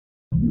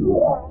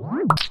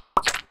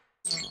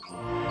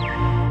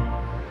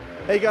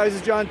Hey guys,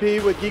 it's John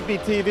P. with Geek Beat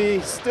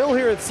TV, still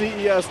here at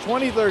CES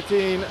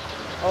 2013.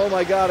 Oh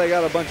my God, I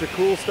got a bunch of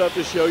cool stuff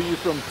to show you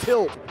from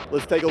Tylt.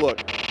 Let's take a look.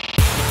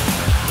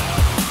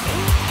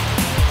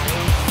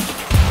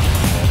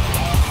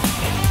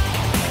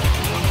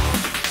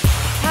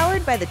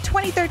 Powered by the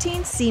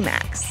 2013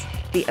 C-Max,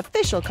 the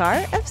official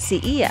car of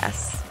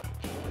CES.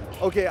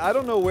 Okay, I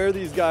don't know where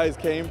these guys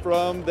came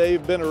from.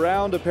 They've been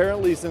around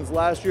apparently since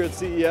last year at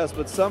CES,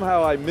 but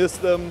somehow I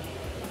missed them.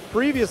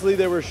 Previously,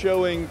 they were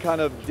showing kind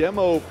of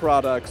demo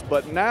products,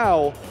 but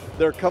now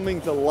they're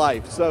coming to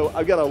life. So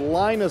I've got a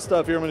line of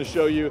stuff here I'm going to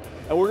show you,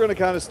 and we're going to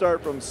kind of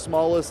start from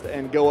smallest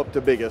and go up to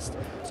biggest.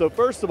 So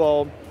first of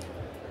all,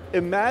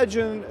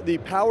 imagine the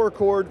power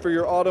cord for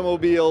your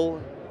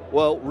automobile,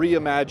 well,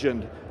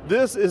 reimagined.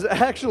 This is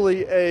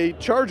actually a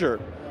charger.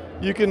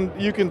 You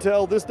can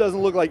tell this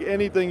doesn't look like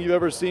anything you've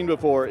ever seen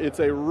before. It's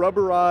a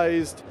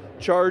rubberized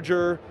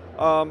charger.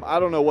 I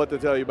don't know what to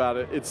tell you about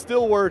it. It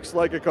still works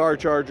like a car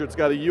charger. It's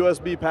got a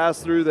USB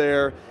pass-through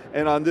there,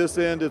 and on this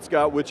end, it's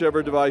got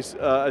whichever device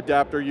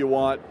adapter you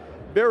want.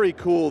 Very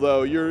cool,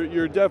 though.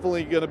 You're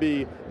definitely going to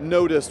be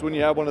noticed when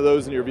you have one of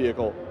those in your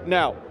vehicle.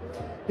 Now,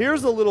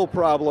 here's a little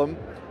problem.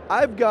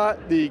 I've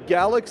got the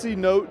Galaxy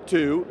Note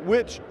 2,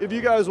 which, if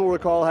you guys will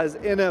recall, has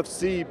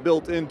NFC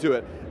built into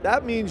it.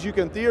 That means you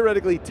can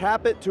theoretically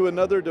tap it to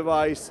another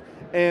device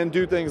and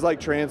do things like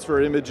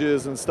transfer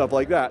images and stuff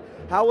like that.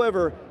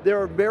 However,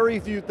 there are very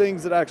few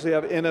things that actually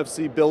have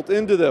NFC built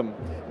into them.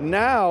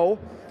 Now,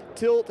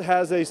 Tylt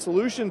has a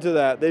solution to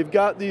that. They've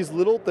got these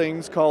little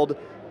things called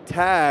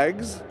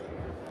tags,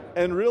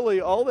 and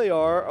really all they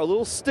are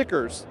little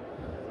stickers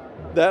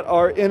that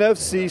are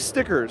NFC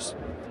stickers.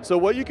 So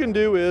what you can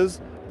do is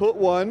put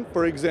one,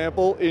 for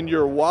example, in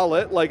your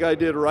wallet, like I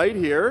did right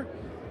here,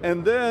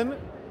 and then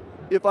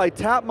if I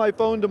tap my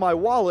phone to my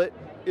wallet,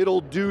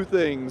 it'll do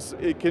things.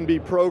 It can be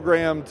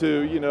programmed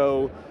to, you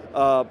know,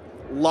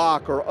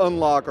 lock or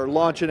unlock or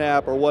launch an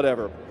app or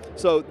whatever.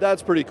 So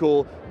that's pretty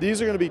cool.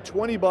 These are going to be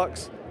 20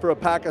 bucks for a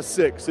pack of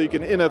 6, so you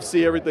can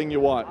NFC everything you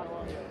want.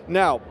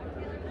 Now,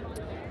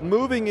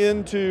 moving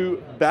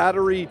into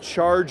battery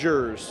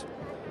chargers.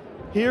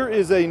 Here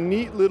is a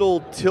neat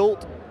little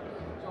Tylt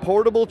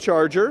portable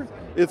charger.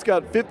 It's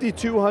got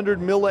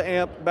 5200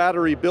 milliamp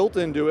battery built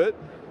into it.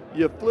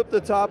 You flip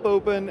the top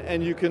open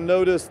and you can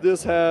notice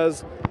this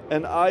has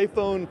an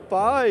iPhone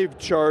 5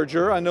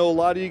 charger. I know a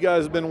lot of you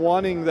guys have been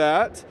wanting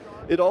that.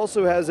 It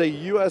also has a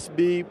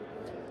USB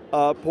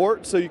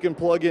port, so you can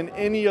plug in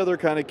any other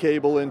kind of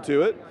cable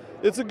into it.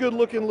 It's a good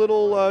looking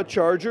little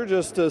charger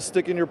just to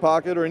stick in your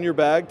pocket or in your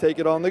bag, take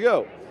it on the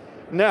go.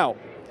 Now,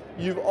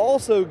 you've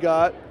also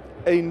got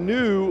a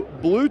new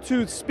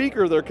Bluetooth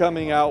speaker they're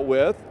coming out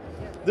with.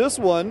 This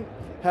one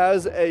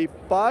has a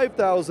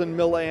 5,000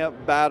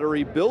 milliamp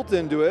battery built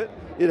into it.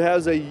 It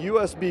has a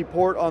USB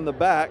port on the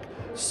back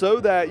so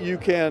that you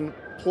can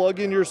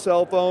plug in your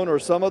cell phone or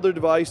some other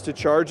device to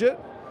charge it.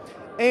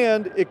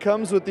 And it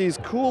comes with these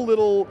cool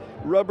little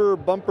rubber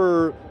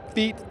bumper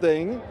feet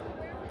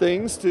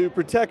things to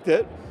protect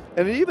it.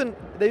 And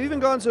they've even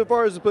gone so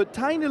far as to put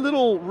tiny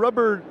little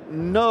rubber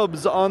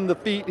nubs on the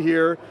feet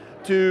here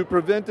to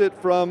prevent it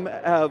from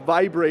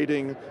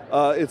vibrating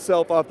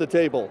itself off the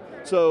table.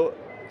 So,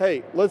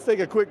 hey, let's take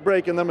a quick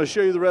break and then I'm going to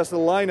show you the rest of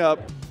the lineup.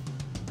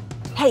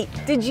 Hey,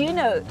 did you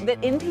know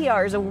that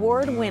NPR's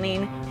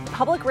award-winning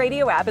public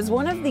radio app is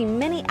one of the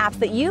many apps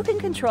that you can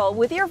control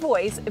with your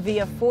voice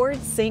via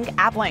Ford Sync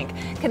App Link?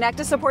 Connect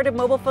a supported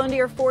mobile phone to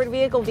your Ford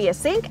vehicle via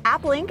Sync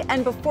App Link,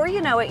 and before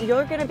you know it,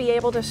 you're going to be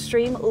able to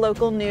stream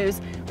local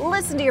news,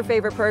 listen to your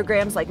favorite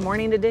programs like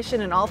Morning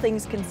Edition and All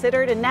Things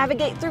Considered, and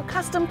navigate through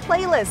custom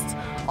playlists,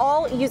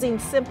 all using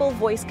simple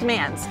voice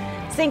commands.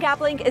 Sync App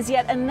Link is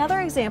yet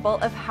another example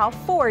of how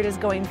Ford is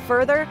going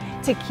further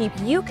to keep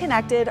you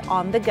connected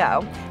on the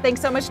go.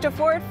 Thanks so much to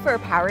Ford for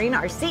powering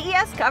our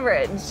CES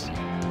coverage.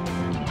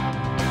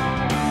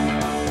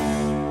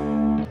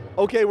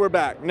 Okay, we're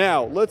back.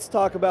 Now, let's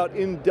talk about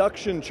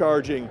induction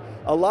charging.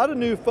 A lot of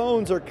new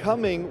phones are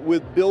coming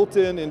with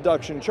built-in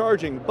induction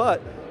charging,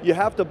 but you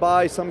have to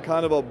buy some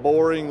kind of a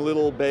boring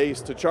little base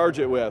to charge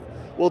it with.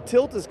 Well,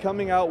 Tylt is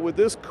coming out with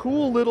this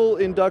cool little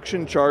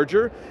induction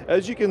charger.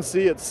 As you can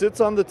see, it sits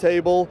on the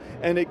table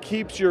and it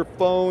keeps your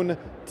phone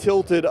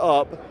tilted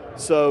up,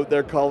 so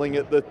they're calling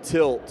it the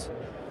Tylt.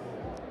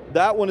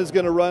 That one is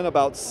going to run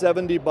about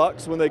 70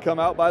 bucks when they come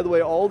out. By the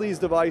way, all these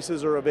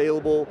devices are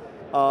available.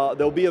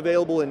 They'll be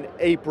available in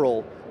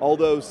April,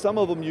 although some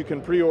of them you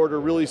can pre-order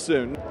really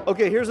soon.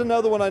 Okay, here's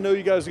another one I know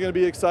you guys are going to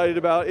be excited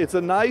about. It's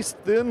a nice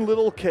thin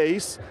little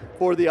case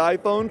for the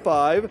iPhone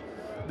 5.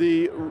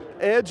 The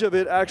edge of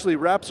it actually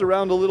wraps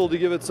around a little to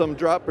give it some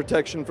drop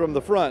protection from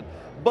the front.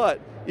 But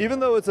even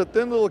though it's a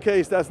thin little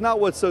case, that's not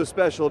what's so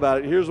special about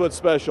it. Here's what's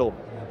special.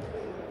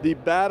 The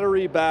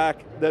battery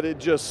back that it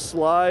just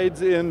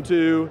slides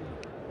into,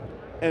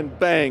 and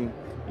bang,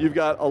 you've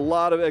got a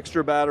lot of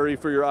extra battery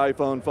for your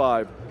iPhone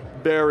 5.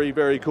 Very,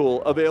 very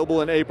cool.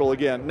 Available in April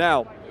again.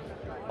 Now,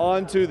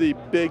 on to the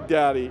Big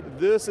Daddy.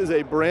 This is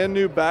a brand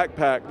new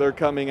backpack they're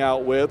coming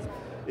out with.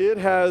 It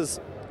has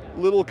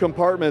little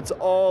compartments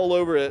all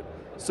over it,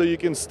 so you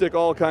can stick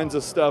all kinds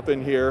of stuff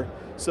in here.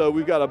 So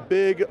we've got a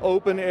big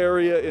open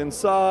area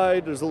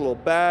inside. There's a little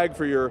bag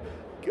for your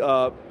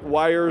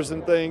wires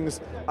and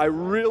things. I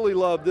really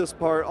love this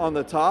part on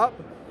the top.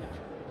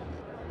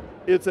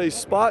 It's a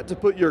spot to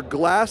put your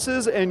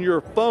glasses and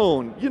your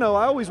phone. You know,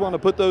 I always want to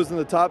put those in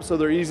the top so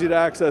they're easy to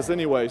access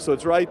anyway, so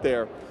it's right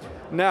there.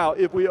 Now,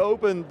 if we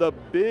open the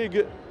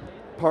big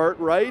part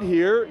right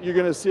here, you're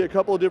going to see a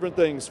couple of different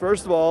things.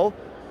 First of all,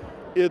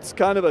 it's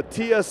kind of a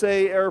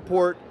TSA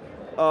airport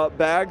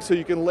bag, so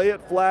you can lay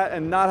it flat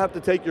and not have to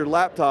take your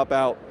laptop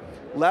out.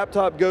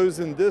 Laptop goes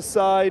in this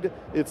side,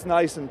 it's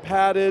nice and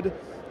padded.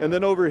 And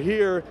then over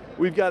here,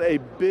 we've got a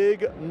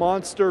big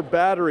monster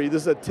battery.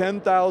 This is a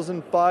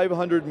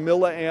 10,500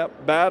 milliamp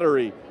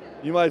battery.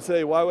 You might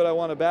say, why would I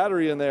want a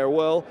battery in there?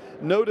 Well,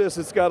 notice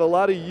it's got a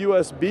lot of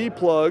USB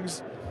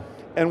plugs,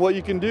 and what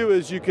you can do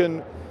is you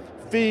can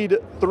feed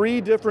 3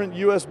 different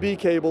USB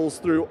cables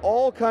through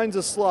all kinds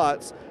of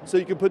slots, so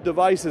you can put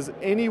devices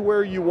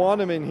anywhere you want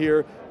them in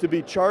here to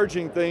be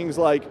charging things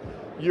like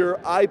your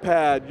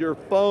iPad, your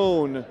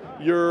phone,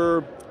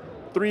 your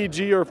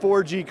 3G or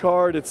 4G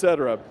card,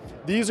 etc.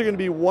 These are going to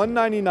be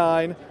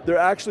 $199. They're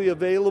actually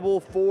available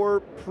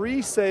for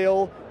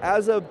pre-sale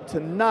as of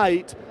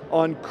tonight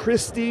on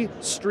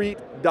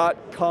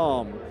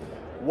ChristieStreet.com.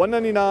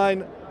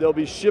 $199. They'll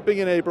be shipping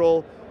in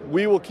April.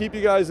 We will keep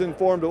you guys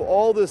informed of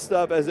all this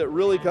stuff as it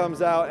really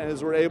comes out and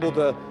as we're able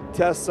to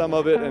test some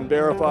of it and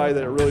verify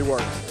that it really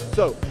works.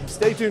 So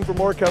stay tuned for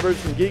more coverage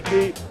from Geek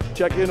Beat.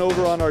 Check in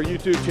over on our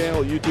YouTube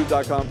channel,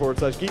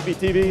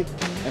 youtube.com/GeekBeatTV.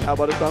 And how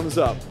about a thumbs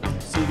up?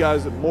 See you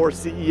guys at more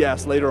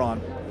CES later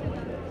on.